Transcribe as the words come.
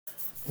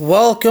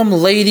Welcome,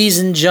 ladies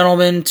and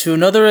gentlemen, to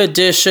another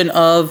edition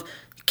of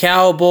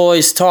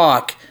Cowboys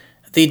Talk,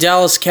 the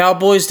Dallas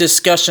Cowboys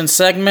discussion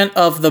segment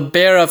of the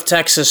Bear of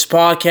Texas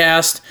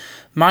podcast.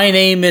 My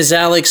name is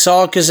Alex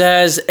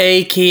Alcazar,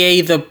 aka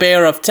the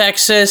Bear of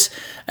Texas,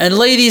 and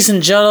ladies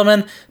and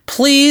gentlemen,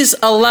 please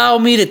allow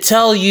me to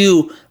tell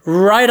you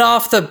right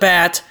off the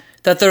bat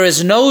that there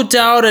is no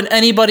doubt in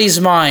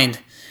anybody's mind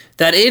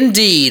that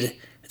indeed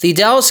the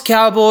Dallas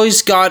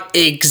Cowboys got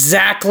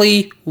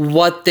exactly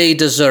what they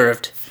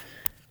deserved.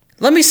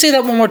 Let me say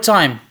that one more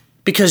time,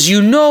 because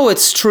you know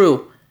it's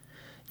true.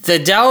 The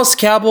Dallas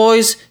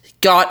Cowboys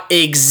got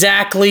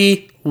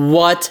exactly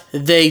what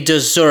they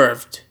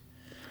deserved.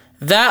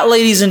 That,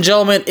 ladies and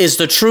gentlemen, is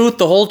the truth,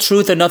 the whole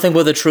truth, and nothing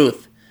but the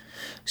truth.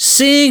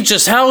 Seeing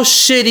just how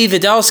shitty the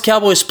Dallas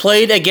Cowboys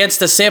played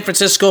against the San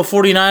Francisco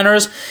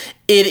 49ers,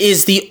 it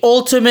is the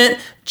ultimate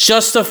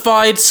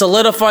justified,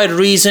 solidified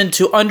reason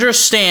to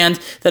understand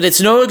that it's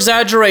no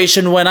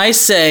exaggeration when I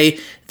say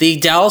the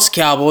Dallas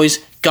Cowboys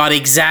got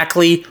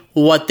exactly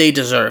what they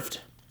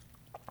deserved.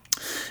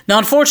 Now,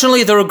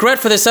 unfortunately, the regret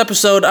for this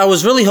episode, I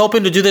was really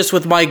hoping to do this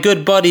with my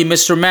good buddy,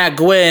 Mr. Matt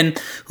Gwynn,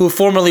 who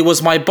formerly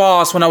was my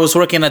boss when I was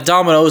working at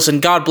Domino's,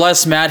 and God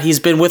bless Matt, he's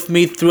been with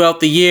me throughout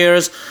the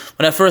years.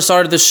 When I first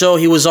started the show,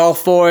 he was all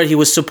for it, he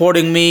was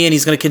supporting me, and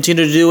he's going to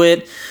continue to do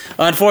it.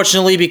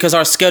 Unfortunately, because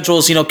our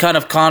schedules, kind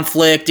of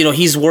conflict,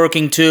 he's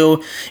working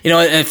too.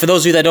 And for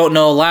those of you that don't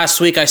know, last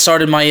week I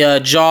started my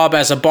job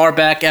as a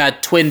barback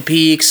at Twin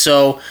Peaks,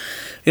 so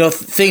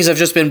things have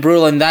just been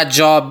brutal in that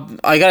job.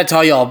 I gotta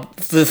tell y'all,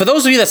 for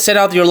those of you that sent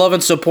out your love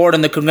and support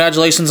and the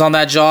congratulations on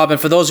that job,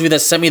 and for those of you that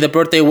sent me the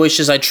birthday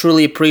wishes, I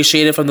truly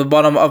appreciate it from the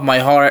bottom of my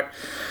heart.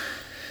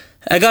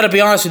 I gotta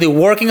be honest with you,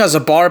 working as a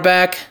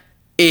barback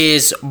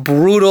is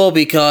brutal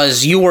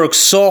because you work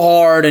so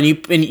hard and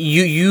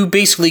you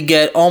basically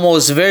get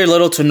almost very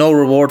little to no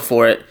reward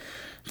for it.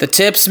 The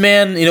tips,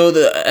 man,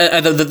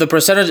 the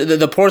percentage,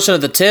 the portion of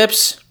the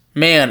tips,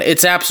 man,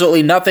 it's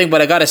absolutely nothing.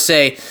 But I gotta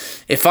say,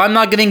 if I'm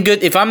not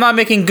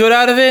making good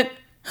out of it,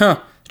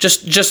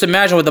 just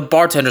imagine what the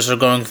bartenders are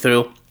going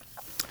through.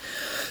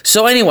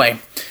 So anyway,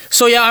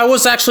 I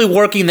was actually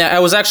working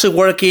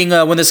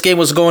when this game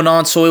was going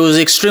on, so it was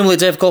extremely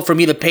difficult for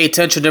me to pay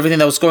attention to everything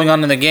that was going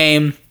on in the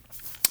game.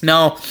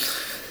 Now,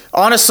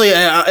 honestly,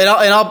 and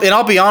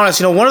I'll be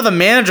honest, one of the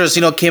managers,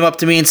 came up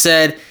to me and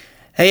said,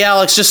 "Hey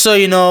Alex, just so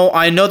you know,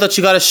 I know that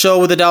you got a show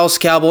with the Dallas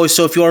Cowboys,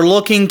 so if you are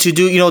looking to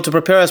do, to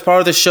prepare as part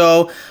of the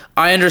show,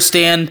 I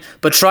understand,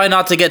 but try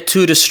not to get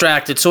too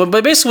distracted." So,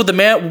 but basically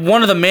what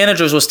one of the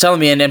managers was telling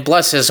me, and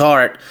bless his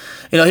heart,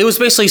 he was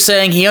basically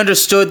saying he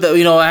understood that,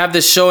 I have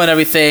this show and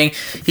everything.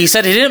 He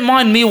said he didn't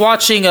mind me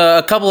watching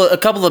a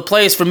couple of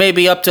plays for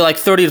maybe up to like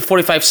 30 to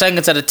 45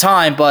 seconds at a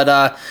time,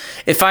 but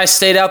if I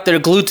stayed out there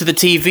glued to the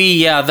TV,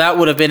 yeah, that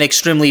would have been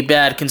extremely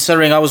bad,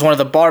 considering I was one of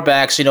the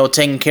barbacks,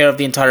 taking care of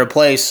the entire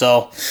place.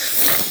 So,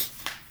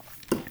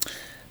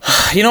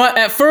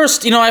 at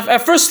first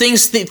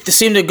things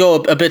seemed to go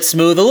a bit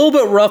smooth, a little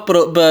bit rough,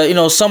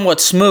 but somewhat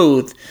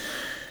smooth.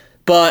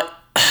 But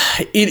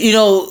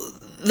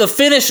the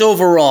finish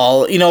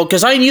overall,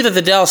 because I knew that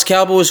the Dallas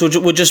Cowboys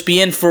would just be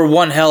in for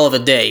one hell of a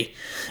day.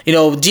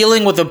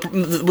 Dealing with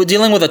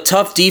a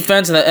tough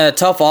defense and a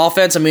tough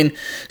offense. I mean,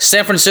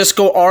 San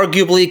Francisco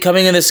arguably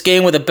coming in this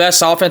game with the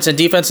best offense and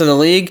defense in the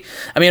league.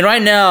 I mean,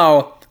 right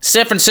now,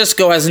 San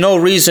Francisco has no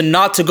reason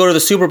not to go to the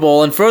Super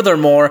Bowl, and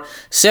furthermore,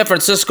 San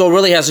Francisco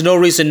really has no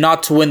reason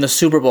not to win the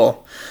Super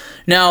Bowl.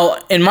 Now,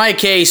 in my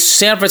case,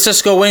 San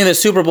Francisco winning the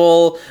Super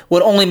Bowl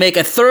would only make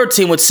a third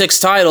team with 6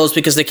 titles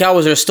because the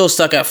Cowboys are still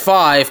stuck at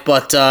 5.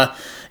 But,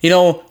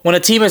 when a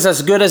team is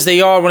as good as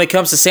they are when it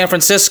comes to San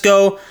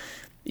Francisco,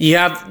 you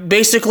have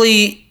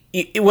basically,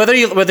 whether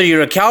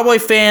you're a Cowboy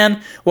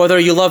fan, whether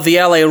you love the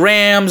LA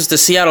Rams, the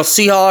Seattle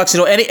Seahawks,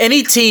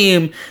 any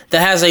team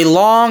that has a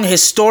long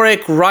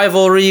historic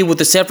rivalry with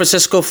the San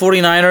Francisco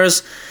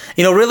 49ers,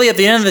 really at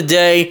the end of the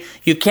day,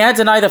 you can't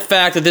deny the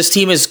fact that this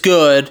team is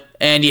good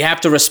and you have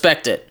to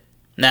respect it.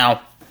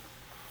 Now,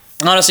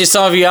 honestly,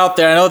 some of you out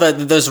there, I know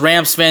that there's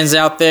Rams fans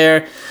out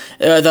there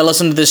that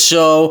listen to this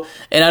show,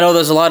 and I know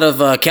there's a lot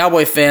of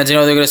Cowboy fans,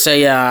 they're going to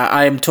say, yeah,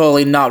 I'm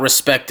totally not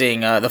respecting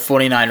the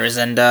 49ers,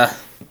 and,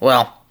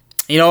 well,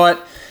 you know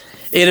what?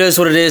 It is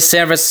what it is.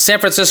 San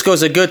Francisco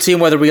is a good team,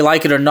 whether we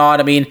like it or not.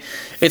 I mean,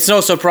 it's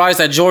no surprise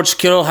that George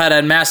Kittle had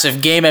a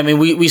massive game. I mean,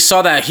 we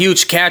saw that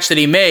huge catch that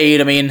he made.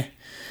 I mean,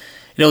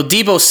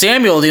 Deebo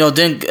Samuel,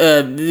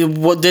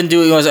 didn't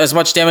do as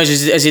much damage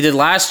as he did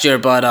last year,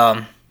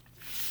 but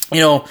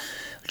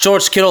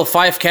George Kittle,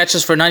 5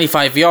 catches for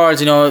 95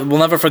 yards. We'll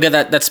never forget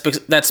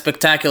that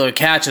spectacular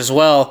catch as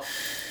well.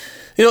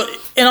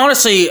 And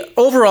honestly,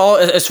 overall,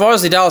 as far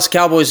as the Dallas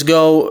Cowboys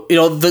go,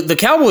 the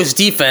Cowboys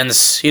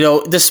defense,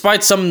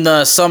 despite some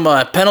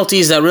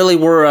penalties that really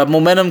were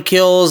momentum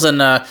kills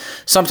and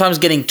sometimes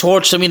getting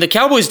torched, I mean, the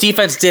Cowboys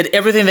defense did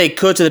everything they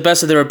could to the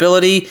best of their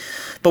ability,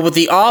 but with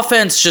the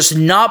offense just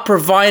not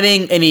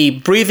providing any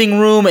breathing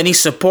room, any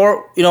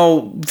support,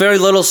 very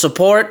little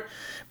support,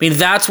 I mean,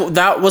 that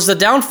was the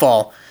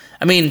downfall.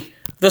 I mean,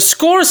 The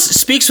score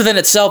speaks within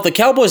itself. The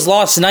Cowboys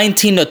lost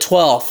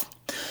 19-12.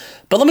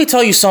 But let me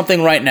tell you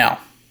something right now,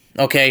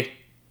 okay?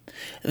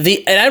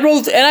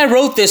 I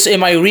wrote this in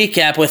my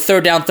recap with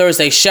Third Down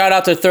Thursday. Shout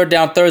out to Third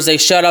Down Thursday.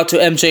 Shout out to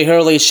MJ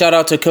Hurley. Shout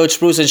out to Coach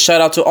Bruce, and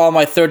shout out to all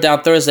my Third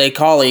Down Thursday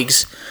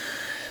colleagues.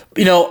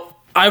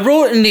 I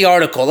wrote in the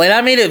article, and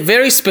I made it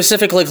very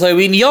specifically clear.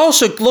 Y'all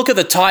should look at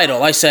the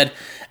title. I said,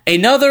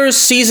 another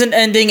embarrassing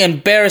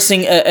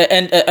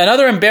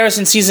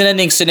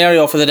season-ending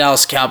scenario for the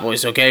Dallas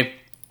Cowboys, okay?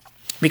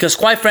 Because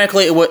quite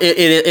frankly,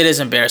 it is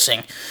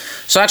embarrassing.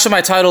 So actually,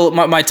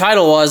 my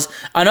title was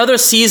another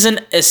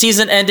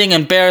season-ending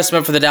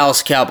embarrassment for the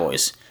Dallas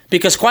Cowboys.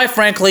 Because quite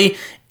frankly,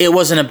 it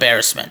was an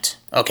embarrassment.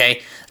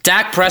 Okay,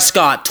 Dak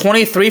Prescott,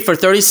 23 for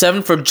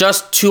 37 for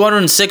just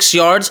 206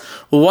 yards,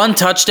 1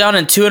 touchdown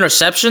and 2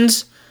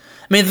 interceptions.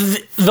 I mean,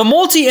 the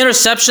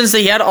multi-interceptions that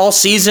he had all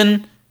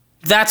season,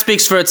 that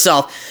speaks for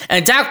itself.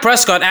 And Dak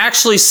Prescott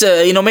actually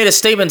made a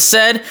statement.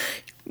 Said,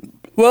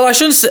 well, I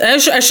shouldn't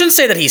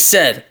say that he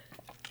said.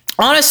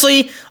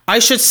 Honestly, I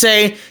should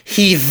say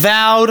he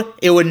vowed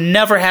it would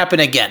never happen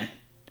again.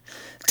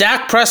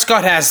 Dak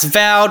Prescott has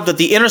vowed that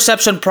the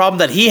interception problem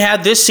that he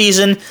had this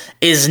season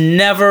is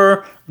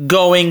never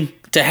going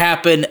to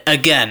happen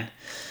again.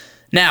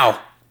 Now,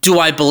 do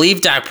I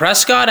believe Dak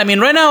Prescott? I mean,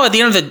 right now,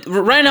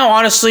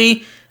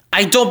 honestly,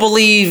 I don't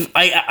believe,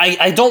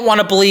 I don't want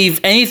to believe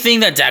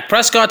anything that Dak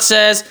Prescott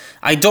says.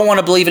 I don't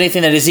want to believe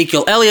anything that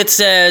Ezekiel Elliott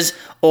says,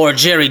 or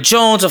Jerry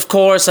Jones, of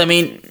course. I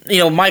mean,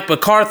 Mike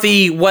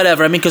McCarthy,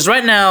 whatever. I mean, because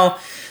right now,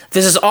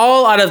 this is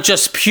all out of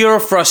just pure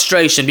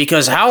frustration,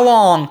 because how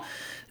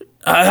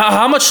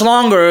much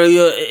longer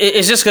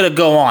is this going to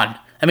go on?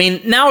 I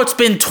mean, now it's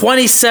been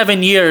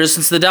 27 years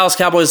since the Dallas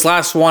Cowboys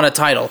last won a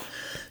title.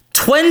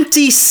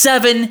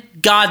 27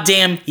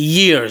 goddamn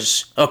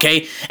years,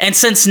 okay? And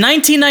since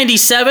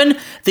 1997,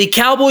 the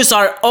Cowboys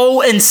are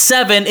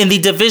 0-7 in the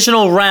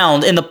divisional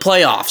round in the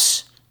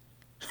playoffs.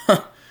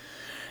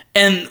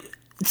 And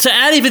to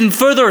add even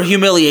further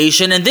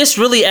humiliation, and this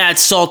really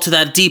adds salt to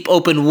that deep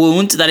open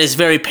wound that is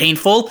very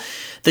painful,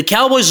 the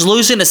Cowboys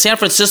losing to San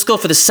Francisco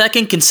for the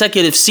second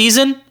consecutive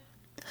season,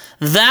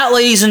 that,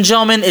 ladies and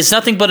gentlemen, is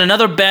nothing but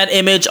another bad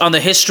image on the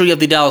history of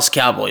the Dallas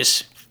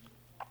Cowboys.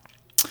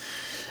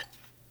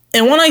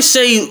 And when I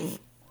say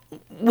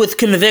with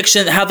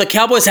conviction how the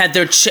Cowboys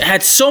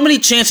had so many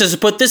chances to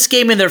put this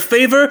game in their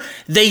favor,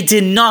 they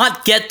did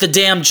not get the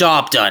damn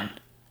job done.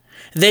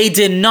 They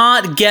did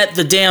not get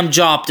the damn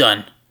job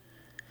done.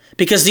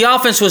 Because the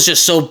offense was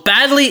just so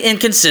badly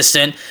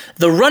inconsistent,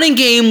 the running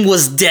game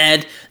was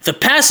dead, the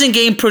passing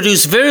game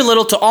produced very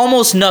little to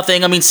almost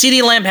nothing. I mean,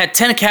 CeeDee Lamb had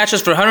 10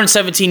 catches for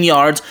 117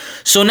 yards,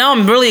 so now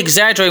I'm really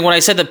exaggerating when I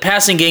said the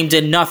passing game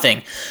did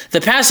nothing.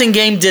 The passing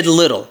game did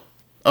little,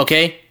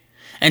 okay?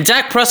 And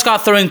Dak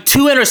Prescott throwing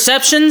 2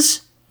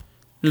 interceptions,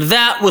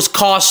 that was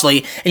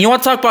costly. And you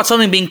want to talk about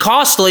something being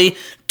costly,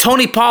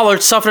 Tony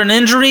Pollard suffered an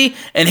injury,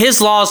 and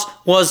his loss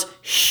was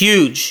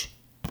huge.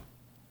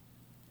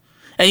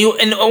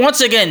 And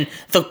once again,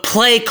 the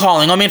play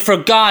calling. I mean, for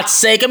God's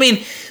sake. I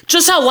mean,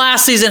 just how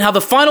last season, how the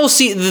final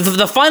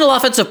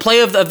offensive play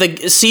of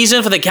the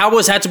season for the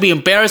Cowboys had to be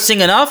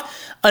embarrassing enough.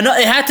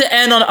 It had to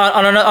end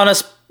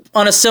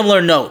on a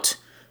similar note.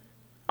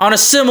 On a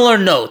similar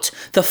note,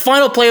 the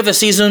final play of the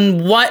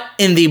season, what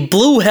in the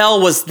blue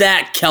hell was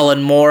that,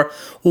 Kellen Moore?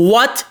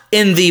 What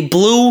in the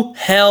blue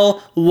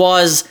hell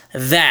was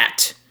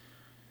that?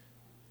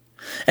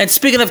 And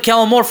speaking of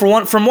Kellen Moore,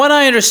 from what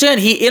I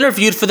understand, he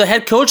interviewed for the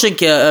head coaching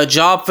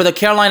job for the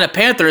Carolina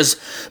Panthers,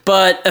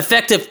 but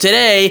effective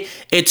today,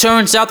 it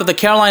turns out that the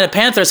Carolina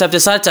Panthers have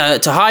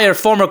decided to hire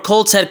former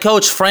Colts head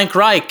coach Frank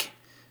Reich.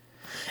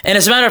 And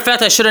as a matter of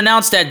fact, I should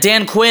announce that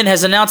Dan Quinn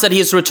has announced that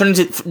he is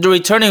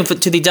returning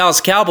to the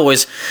Dallas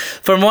Cowboys.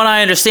 From what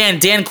I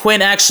understand, Dan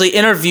Quinn actually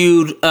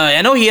interviewed,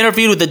 I know he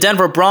interviewed with the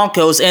Denver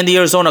Broncos and the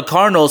Arizona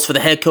Cardinals for the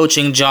head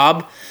coaching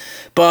job.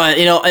 But,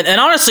 and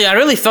honestly, I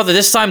really felt that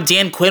this time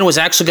Dan Quinn was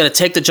actually going to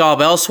take the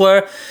job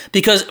elsewhere.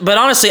 But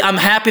honestly, I'm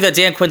happy that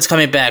Dan Quinn's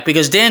coming back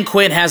because Dan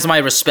Quinn has my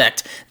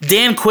respect.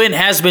 Dan Quinn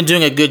has been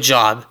doing a good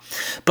job.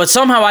 But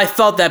somehow I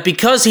felt that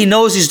because he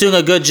knows he's doing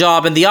a good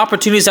job and the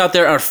opportunities out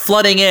there are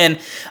flooding in,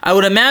 I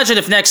would imagine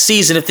if next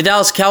season, if the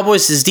Dallas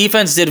Cowboys'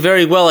 defense did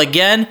very well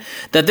again,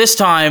 that this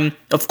time,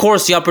 of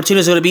course, the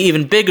opportunities would be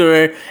even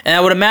bigger. And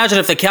I would imagine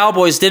if the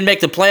Cowboys didn't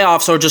make the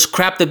playoffs or just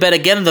crap the bed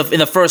again in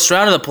the first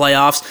round of the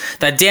playoffs,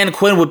 that Dan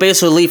Quinn would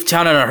basically leave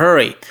town in a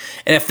hurry.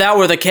 And if that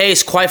were the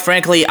case, quite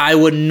frankly, I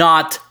would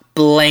not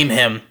blame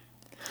him.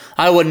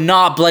 I would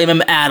not blame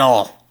him at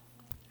all.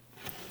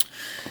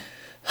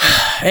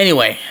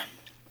 Anyway,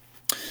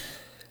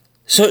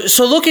 so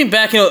looking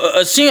back,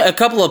 seeing a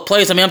couple of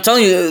plays, I mean, I'm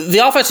telling you, the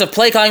offensive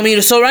play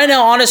calling, so right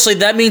now, honestly,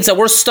 that means that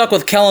we're stuck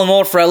with Kellen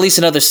Moore for at least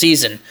another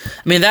season.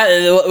 I mean,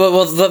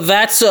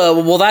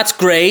 that's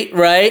great,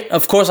 right?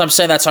 Of course, I'm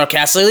saying that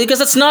sarcastically because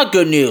that's not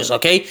good news,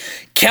 okay?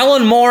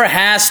 Kellen Moore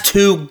has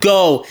to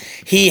go.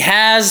 He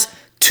has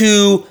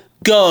to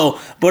go.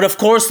 But of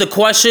course, the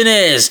question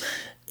is,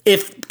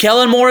 if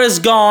Kellen Moore is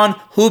gone.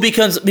 Who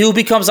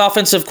becomes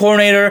offensive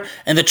coordinator?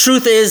 And the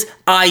truth is,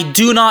 I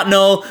do not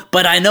know,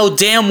 but I know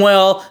damn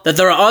well that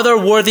there are other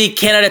worthy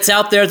candidates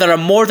out there that are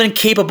more than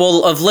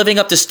capable of living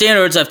up to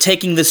standards of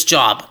taking this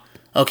job.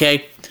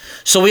 Okay?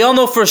 So we all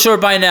know for sure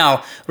by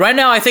now. Right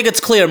now, I think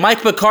it's clear.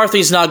 Mike McCarthy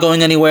is not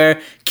going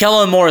anywhere.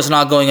 Kellen Moore is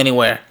not going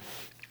anywhere.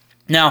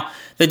 Now,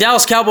 the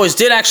Dallas Cowboys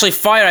did actually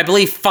fire, I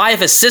believe,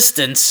 5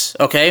 assistants,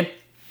 okay?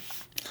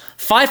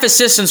 5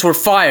 assistants were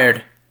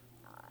fired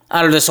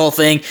out of this whole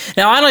thing.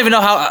 Now, I don't even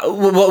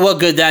know what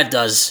good that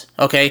does,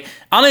 okay?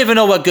 I don't even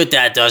know what good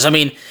that does. I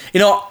mean,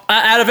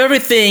 out of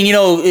everything,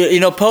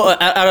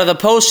 out of the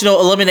post,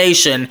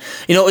 elimination,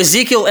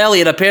 Ezekiel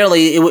Elliott,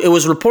 apparently, it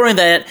was reporting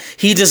that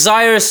he's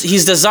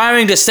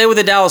desiring to stay with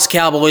the Dallas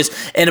Cowboys,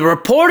 and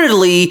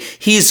reportedly,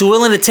 he's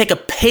willing to take a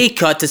pay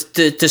cut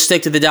to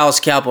stick to the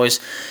Dallas Cowboys.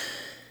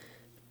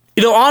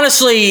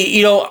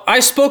 Honestly, I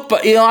spoke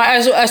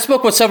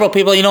with several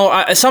people.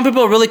 Some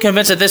people are really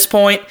convinced at this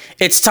point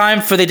it's time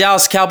for the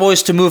Dallas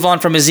Cowboys to move on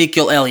from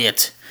Ezekiel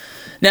Elliott.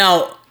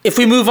 Now, if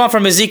we move on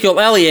from Ezekiel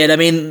Elliott, I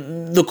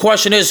mean, the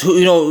question is,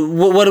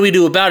 what do we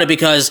do about it?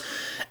 Because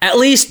at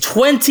least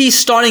 20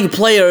 starting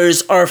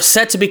players are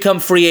set to become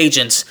free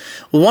agents.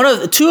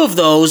 Two of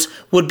those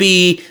would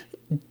be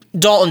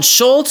Dalton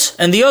Schultz,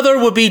 and the other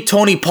would be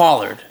Tony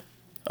Pollard.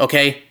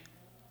 Okay.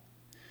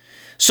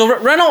 So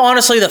right now,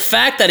 honestly, the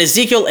fact that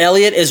Ezekiel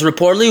Elliott is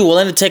reportedly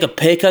willing to take a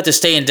pay cut to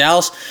stay in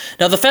Dallas,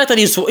 now the fact that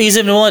he's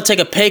even willing to take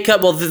a pay cut,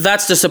 well,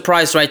 that's the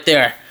surprise right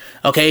there,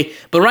 okay?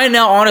 But right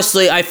now,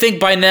 honestly, I think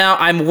by now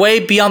I'm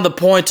way beyond the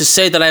point to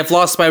say that I've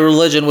lost my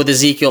religion with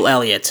Ezekiel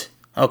Elliott,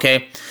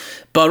 okay?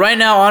 But right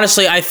now,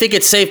 honestly, I think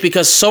it's safe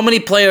because so many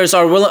players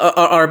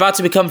are about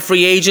to become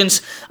free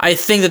agents. I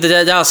think that the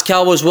Dallas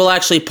Cowboys will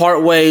actually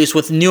part ways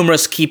with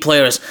numerous key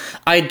players.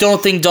 I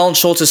don't think Dalton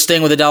Schultz is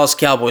staying with the Dallas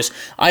Cowboys.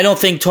 I don't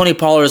think Tony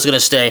Pollard is going to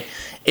stay.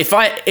 If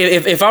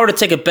I were to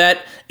take a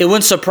bet, it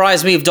wouldn't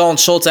surprise me if Dalton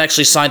Schultz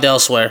actually signed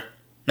elsewhere.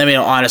 I mean,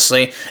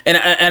 honestly. And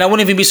I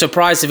wouldn't even be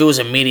surprised if it was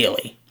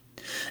immediately.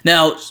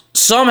 Now,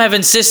 some have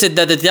insisted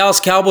that the Dallas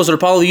Cowboys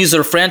would probably use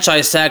their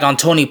franchise tag on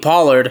Tony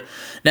Pollard.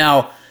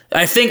 Now,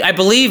 I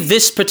believe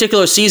this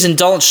particular season,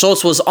 Dalton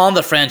Schultz was on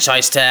the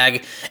franchise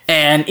tag,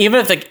 and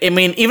even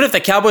if the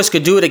Cowboys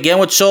could do it again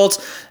with Schultz,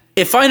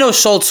 if I know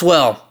Schultz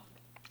well,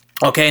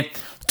 okay,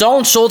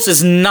 Dalton Schultz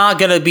is not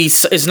gonna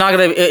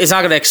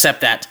accept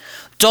that.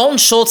 Dalton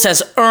Schultz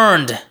has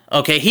earned,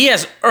 okay, he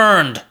has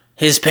earned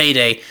his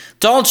payday.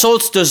 Dalton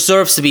Schultz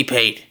deserves to be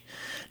paid.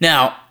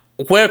 Now,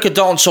 where could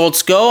Dalton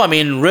Schultz go? I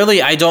mean,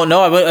 really, I don't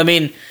know. I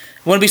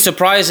wouldn't be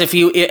surprised if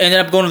you ended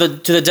up going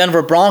to the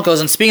Denver Broncos.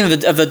 And speaking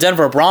of the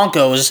Denver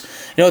Broncos,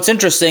 it's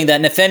interesting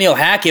that Nathaniel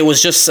Hackett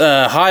was just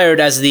hired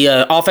as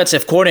the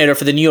offensive coordinator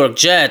for the New York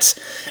Jets.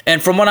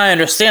 And from what I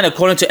understand,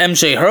 according to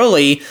MJ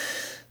Hurley,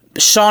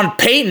 Sean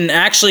Payton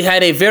actually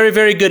had a very,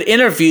 very good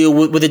interview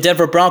with the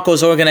Denver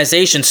Broncos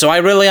organization. So I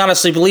really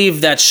honestly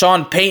believe that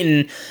Sean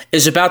Payton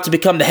is about to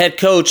become the head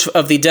coach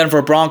of the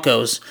Denver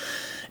Broncos.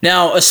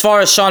 Now, as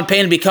far as Sean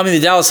Payton becoming the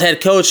Dallas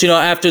head coach,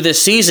 after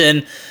this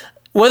season,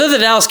 whether the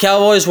Dallas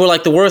Cowboys were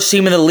like the worst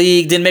team in the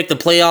league, didn't make the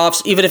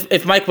playoffs, even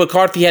if Mike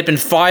McCarthy had been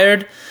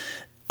fired,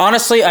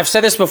 honestly, I've said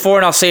this before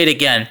and I'll say it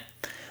again.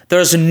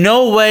 There's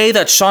no way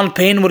that Sean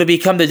Payton would have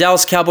become the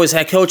Dallas Cowboys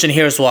head coach, and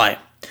here's why.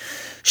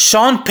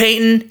 Sean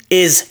Payton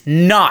is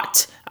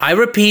not, I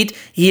repeat,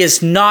 he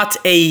is not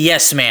a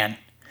yes man.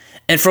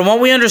 And from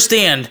what we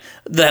understand,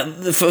 that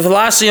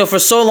for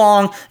so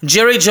long,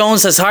 Jerry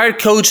Jones has hired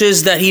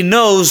coaches that he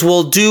knows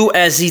will do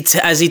as he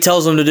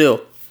tells them to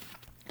do.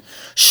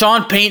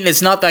 Sean Payton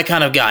is not that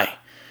kind of guy.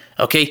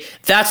 Okay,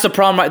 that's the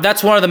problem.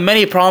 That's one of the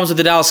many problems with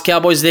the Dallas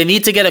Cowboys. They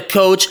need to get a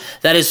coach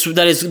that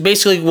is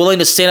basically willing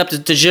to stand up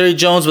to Jerry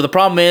Jones. But the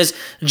problem is,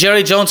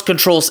 Jerry Jones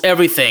controls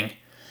everything.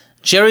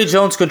 Jerry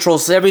Jones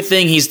controls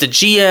everything. He's the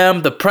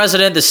GM, the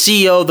president, the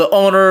CEO, the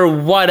owner,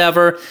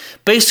 whatever.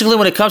 Basically,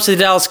 when it comes to the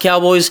Dallas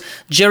Cowboys,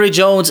 Jerry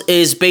Jones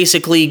is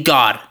basically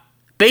God.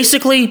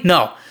 Basically,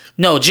 no.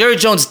 No, Jerry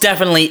Jones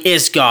definitely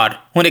is God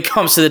when it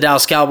comes to the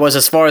Dallas Cowboys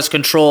as far as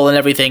control and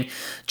everything.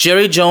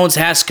 Jerry Jones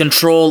has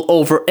control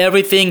over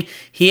everything.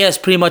 He has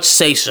pretty much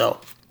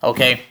say-so,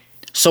 okay?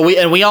 So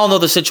we all know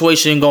the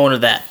situation going to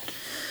that.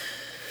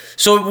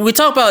 So we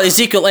talk about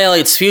Ezekiel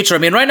Elliott's future. I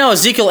mean, right now,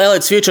 Ezekiel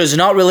Elliott's future is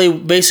not really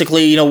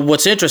basically,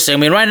 what's interesting. I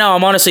mean, right now,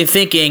 I'm honestly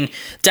thinking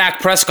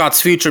Dak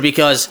Prescott's future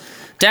because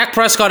Dak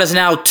Prescott is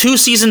now 2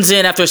 seasons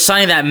in after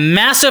signing that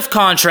massive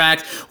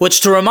contract,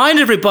 which, to remind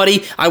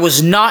everybody, I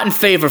was not in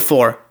favor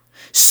for.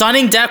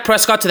 Signing Dak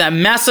Prescott to that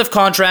massive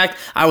contract,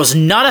 I was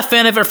not a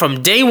fan of it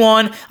from day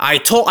one.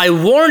 I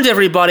warned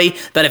everybody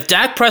that if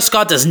Dak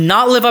Prescott does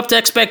not live up to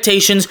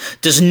expectations,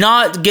 does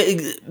not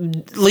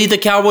lead the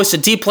Cowboys to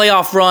deep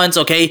playoff runs,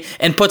 okay,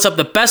 and puts up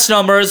the best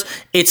numbers,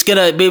 it's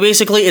gonna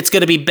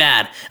be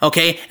bad,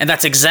 okay, and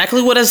that's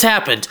exactly what has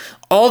happened.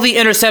 All the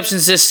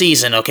interceptions this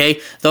season, okay,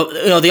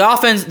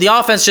 the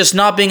offense just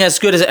not being as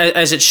good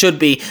as it should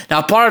be.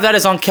 Now, part of that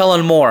is on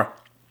Kellen Moore,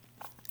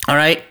 all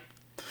right.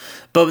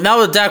 But now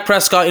with Dak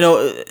Prescott,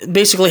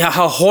 basically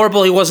how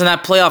horrible he was in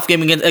that playoff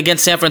game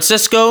against San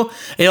Francisco,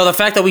 the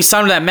fact that we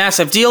signed that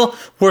massive deal,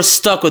 we're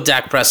stuck with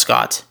Dak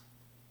Prescott.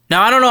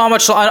 Now I don't know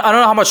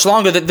how much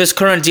longer that this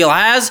current deal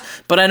has,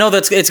 but I know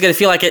that it's going to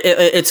feel like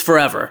it's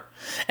forever.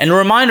 And to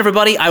remind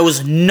everybody, I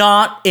was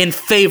not in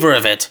favor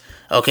of it.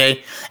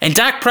 Okay, and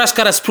Dak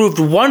Prescott has proved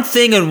one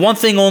thing and one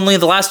thing only in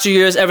the last 2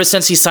 years ever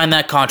since he signed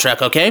that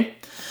contract. Okay,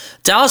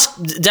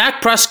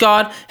 Dak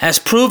Prescott has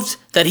proved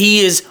that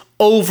he is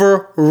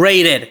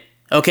overrated,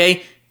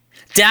 okay?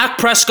 Dak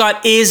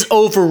Prescott is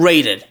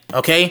overrated,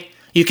 okay?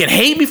 You can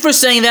hate me for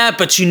saying that,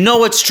 but you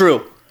know it's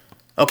true,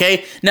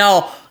 okay?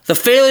 Now, the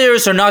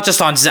failures are not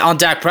just on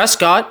Dak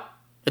Prescott.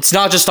 It's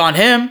not just on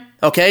him,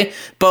 okay?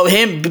 But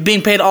him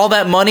being paid all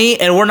that money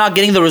and we're not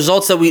getting the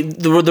results that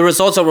the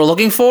results that we're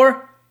looking for,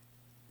 I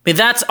mean,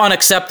 that's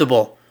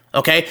unacceptable,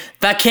 okay?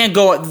 That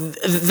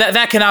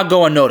cannot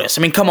go unnoticed.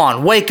 I mean, come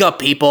on, wake up,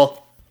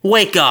 people.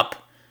 Wake up.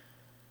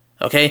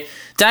 Okay,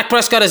 Dak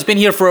Prescott has been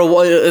here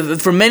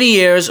for many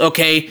years.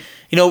 Okay,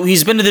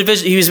 he's been to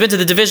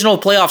the divisional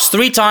playoffs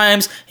 3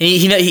 times, and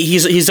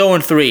he's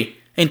 0-3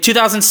 in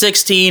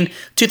 2016,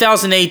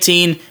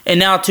 2018, and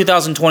now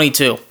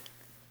 2022.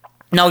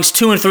 Now he's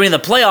 2-3 in the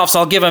playoffs.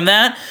 I'll give him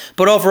that,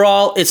 but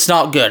overall, it's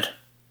not good.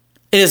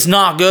 It is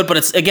not good, but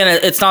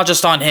it's not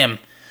just on him.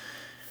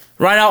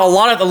 Right now, a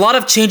lot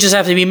of changes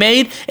have to be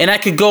made, and I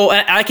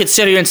could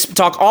sit here and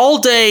talk all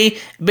day,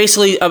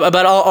 basically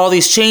about all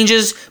these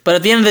changes. But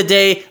at the end of the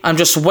day, I'm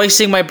just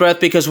wasting my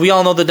breath because we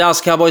all know the Dallas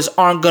Cowboys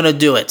aren't gonna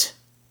do it.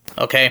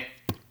 Okay.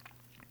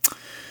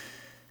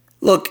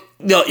 Look,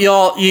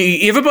 y'all,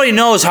 everybody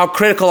knows how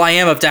critical I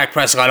am of Dak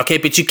Prescott. Okay,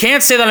 but you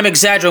can't say that I'm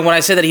exaggerating when I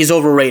say that he's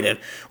overrated.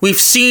 We've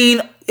seen.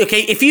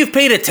 Okay, if you've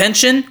paid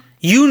attention,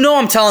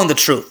 I'm telling the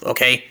truth.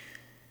 Okay.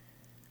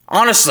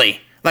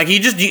 Honestly. Like,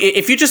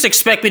 if you just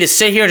expect me to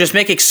sit here and just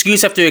make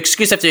excuse after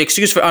excuse after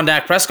excuse on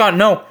Dak Prescott,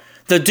 no.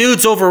 The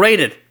dude's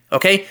overrated,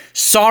 okay?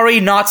 Sorry,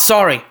 not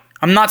sorry.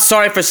 I'm not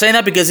sorry for saying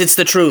that because it's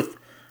the truth,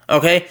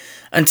 okay?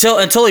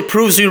 Until he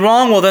proves me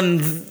wrong, well, then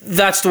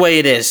that's the way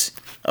it is,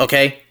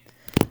 okay?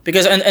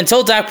 Because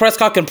until Dak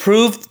Prescott can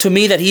prove to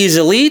me that he's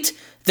elite,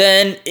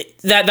 then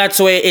that's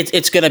the way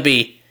it's going to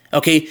be,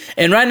 okay?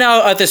 And right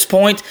now, at this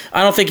point,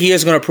 I don't think he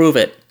is going to prove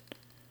it.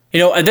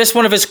 At this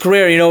point of his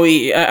career,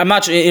 I'm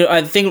not.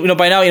 I think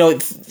by now,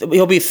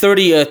 he'll be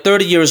 30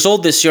 years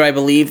old this year, I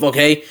believe.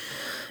 Okay,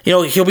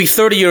 he'll be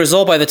 30 years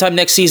old by the time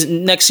next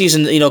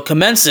season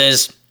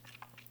commences.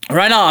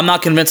 Right now, I'm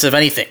not convinced of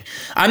anything.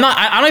 I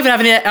don't even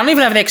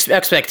have any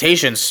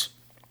expectations.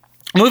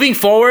 Moving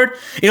forward,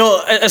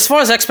 as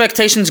far as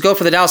expectations go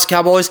for the Dallas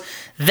Cowboys,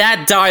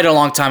 that died a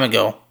long time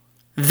ago.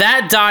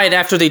 That died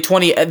after the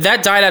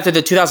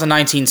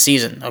 2019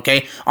 season,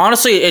 okay?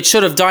 Honestly, it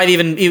should have died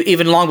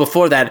even long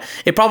before that.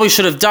 It probably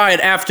should have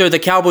died after the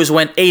Cowboys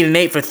went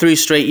 8-8 for 3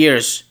 straight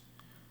years.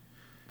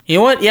 You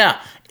know what?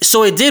 Yeah.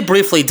 So it did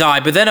briefly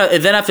die, but then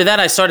after that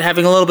I started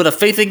having a little bit of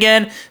faith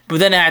again, but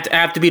then I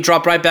have to be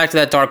dropped right back to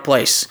that dark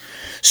place.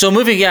 So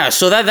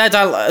so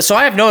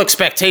I have no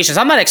expectations.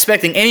 I'm not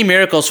expecting any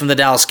miracles from the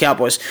Dallas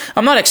Cowboys.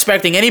 I'm not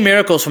expecting any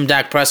miracles from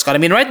Dak Prescott. I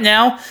mean, right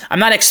now, I'm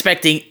not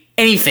expecting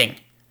anything.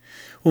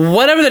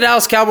 Whatever the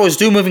Dallas Cowboys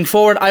do moving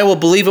forward, I will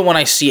believe it when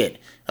I see it,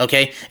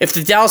 okay? If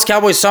the Dallas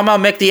Cowboys somehow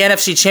make the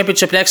NFC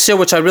Championship next year,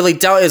 which I really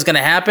doubt is going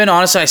to happen,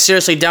 honestly, I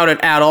seriously doubt it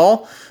at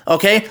all,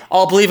 okay?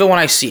 I'll believe it when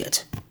I see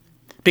it.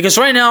 Because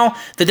right now,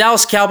 the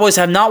Dallas Cowboys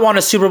have not won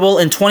a Super Bowl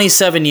in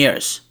 27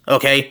 years,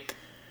 okay?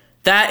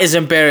 That is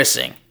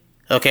embarrassing,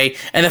 okay?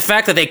 And the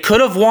fact that they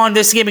could have won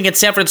this game against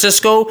San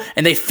Francisco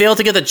and they failed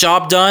to get the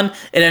job done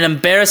in an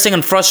embarrassing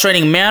and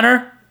frustrating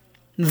manner,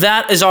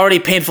 that is already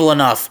painful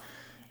enough.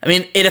 I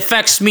mean, it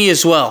affects me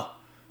as well,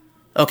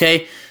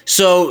 okay?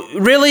 So,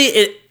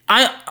 really,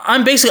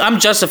 I'm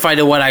justified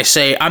in what I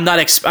say. I'm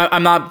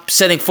not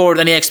setting forward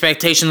any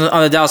expectations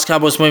on the Dallas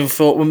Cowboys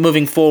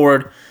moving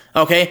forward,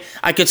 okay?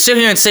 I could sit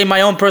here and say my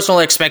own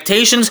personal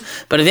expectations,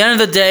 but at the end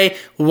of the day,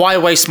 why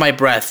waste my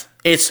breath?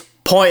 It's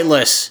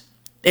pointless.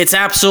 It's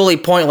absolutely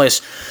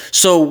pointless.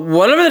 So,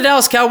 whatever the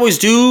Dallas Cowboys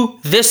do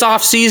this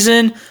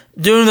offseason,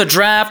 during the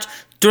draft,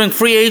 during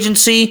free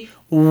agency,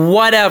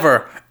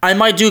 whatever. I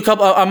might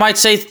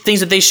say things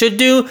that they should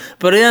do,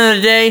 but at the end of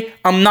the day,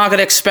 I'm not going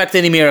to expect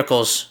any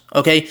miracles,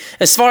 okay?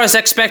 As far as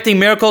expecting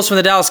miracles from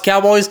the Dallas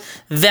Cowboys,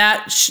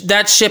 that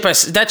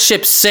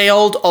ship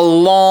sailed a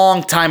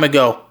long time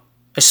ago,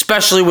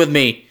 especially with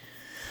me.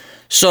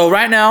 So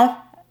right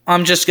now,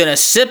 I'm just going to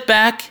sit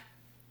back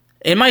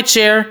in my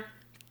chair,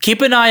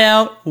 keep an eye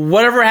out,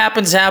 whatever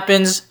happens,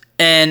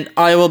 and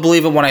I will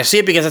believe it when I see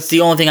it because that's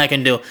the only thing I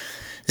can do.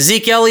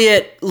 Zeke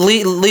Elliott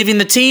leaving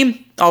the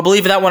team, I'll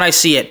believe that when I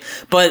see it.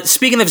 But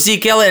speaking of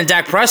Zeke Elliott and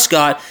Dak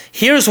Prescott,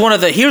 here's one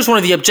of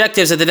the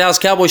objectives that the Dallas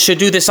Cowboys should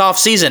do this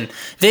offseason.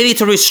 They need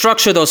to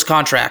restructure those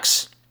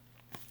contracts.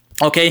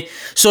 Okay?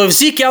 So if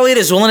Zeke Elliott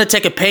is willing to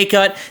take a pay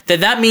cut, then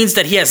that means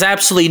that he has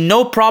absolutely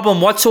no problem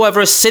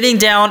whatsoever sitting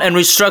down and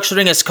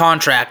restructuring his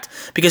contract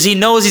because he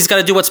knows he's got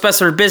to do what's best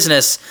for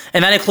business,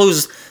 and that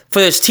includes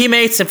for his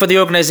teammates and for the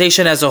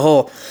organization as a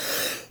whole.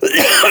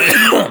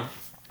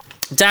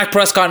 Dak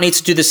Prescott needs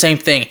to do the same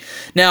thing.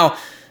 Now,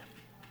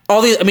 I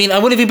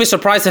wouldn't even be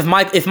surprised if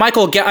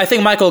I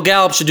think Michael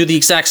Gallup should do the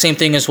exact same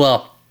thing as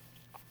well.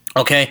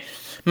 Okay?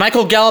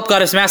 Michael Gallup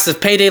got his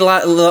massive payday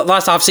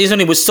last offseason.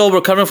 He was still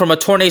recovering from a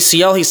torn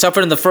ACL he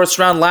suffered in the first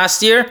round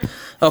last year.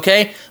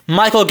 Okay?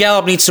 Michael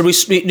Gallup needs to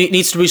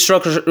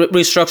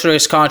restructure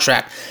his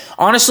contract.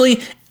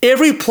 Honestly,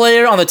 every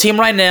player on the team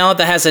right now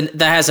that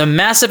has a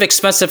massive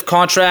expensive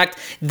contract,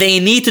 they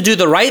need to do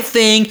the right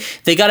thing.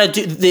 They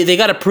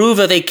gotta prove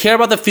that they care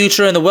about the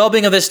future and the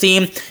well-being of this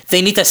team.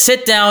 They need to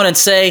sit down and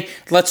say,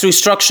 let's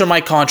restructure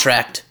my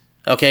contract.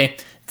 Okay?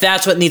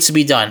 That's what needs to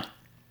be done.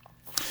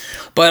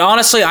 But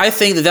honestly, I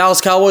think the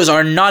Dallas Cowboys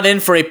are not in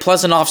for a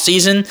pleasant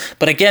offseason.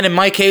 But again, in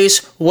my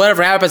case,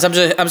 whatever happens, I'm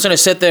just going to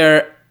sit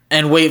there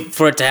and wait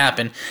for it to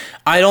happen.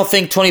 I don't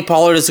think Tony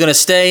Pollard is going to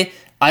stay.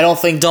 I don't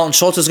think Dalton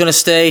Schultz is going to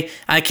stay.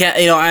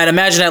 I'd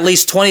imagine at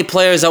least 20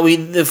 players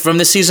from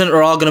this season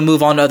are all going to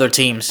move on to other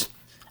teams.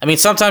 I mean,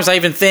 sometimes I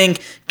even think,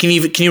 can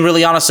you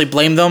really honestly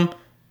blame them?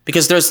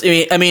 Because now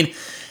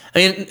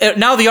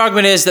the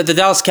argument is that the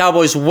Dallas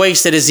Cowboys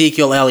wasted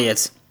Ezekiel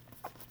Elliott.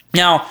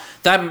 Now,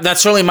 that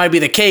certainly might be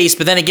the case,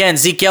 but then again,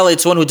 Zeke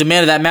Elliott's the one who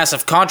demanded that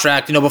massive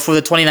contract, before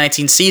the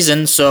 2019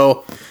 season.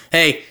 So,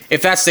 hey,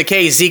 if that's the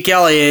case, Zeke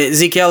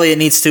Elliott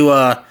needs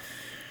to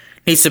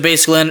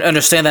basically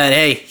understand that,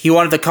 hey, he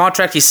wanted the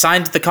contract, he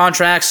signed the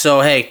contract, so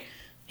hey,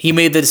 he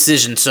made the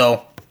decision.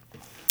 So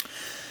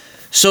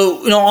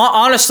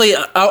honestly,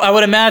 I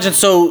would imagine.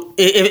 So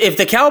if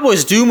the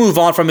Cowboys do move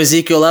on from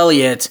Ezekiel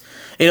Elliott,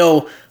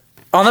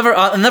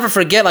 I'll never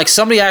forget, like,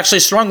 somebody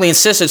actually strongly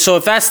insisted, so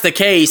if that's the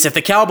case, if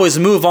the Cowboys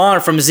move on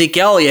from Zeke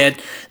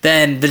Elliott,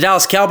 then the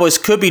Dallas Cowboys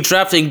could be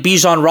drafting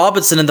Bijan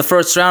Robinson in the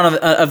first round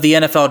of the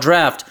NFL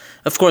draft.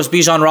 Of course,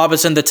 Bijan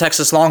Robinson, the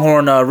Texas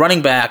Longhorn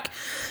running back.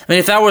 I mean,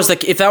 if that were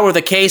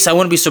the case, I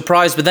wouldn't be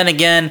surprised, but then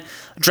again,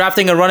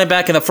 drafting a running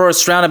back in the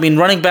first round,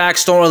 running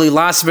backs don't really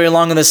last very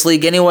long in this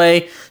league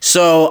anyway,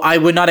 so I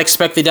would not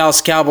expect the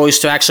Dallas Cowboys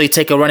to actually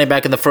take a running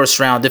back in the first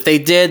round. If they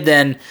did,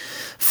 then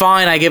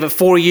fine, I give it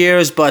 4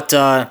 years, but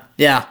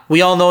yeah,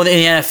 we all know in the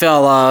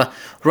NFL,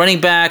 running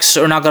backs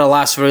are not going to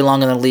last very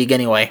long in the league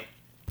anyway.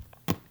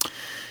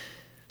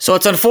 So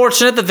it's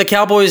unfortunate that the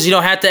Cowboys,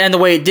 had to end the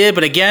way it did,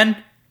 but again,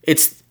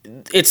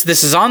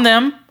 this is on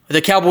them.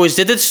 The Cowboys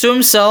did this to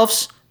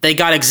themselves. They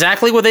got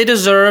exactly what they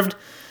deserved,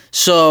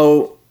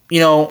 so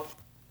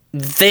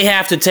they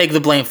have to take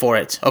the blame for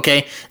it.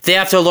 Okay, they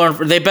have to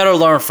learn. They better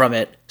learn from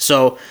it.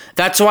 So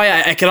that's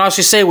why I can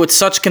honestly say with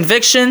such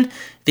conviction,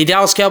 the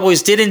Dallas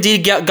Cowboys did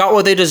indeed got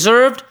what they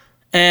deserved,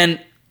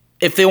 and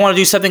if they want to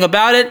do something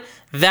about it,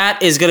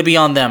 that is going to be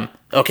on them.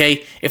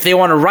 Okay, if they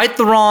want to right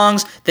the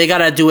wrongs, they got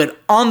to do it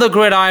on the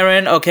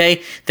gridiron.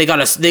 Okay, they got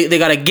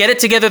to get it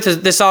together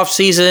this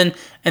offseason,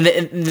 and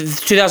in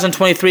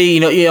 2023,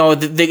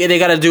 they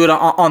got to do it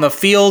on the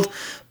field.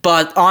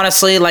 But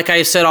honestly, like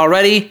I said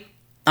already,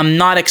 I'm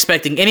not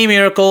expecting any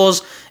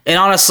miracles, and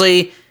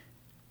honestly,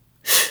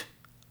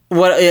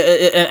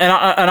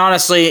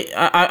 honestly,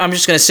 I'm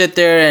just gonna sit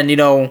there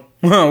and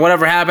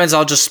whatever happens,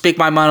 I'll just speak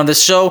my mind on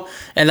this show,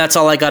 and that's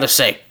all I gotta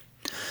say.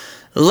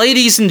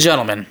 Ladies and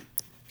gentlemen,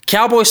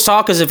 Cowboys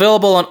Talk is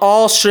available on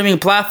all streaming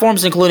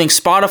platforms, including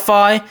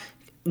Spotify,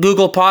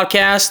 Google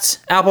Podcasts,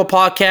 Apple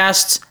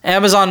Podcasts,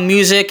 Amazon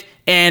Music,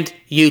 and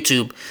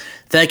YouTube.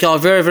 Thank you all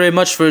very, very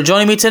much for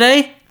joining me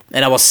today,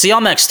 and I will see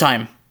y'all next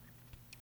time.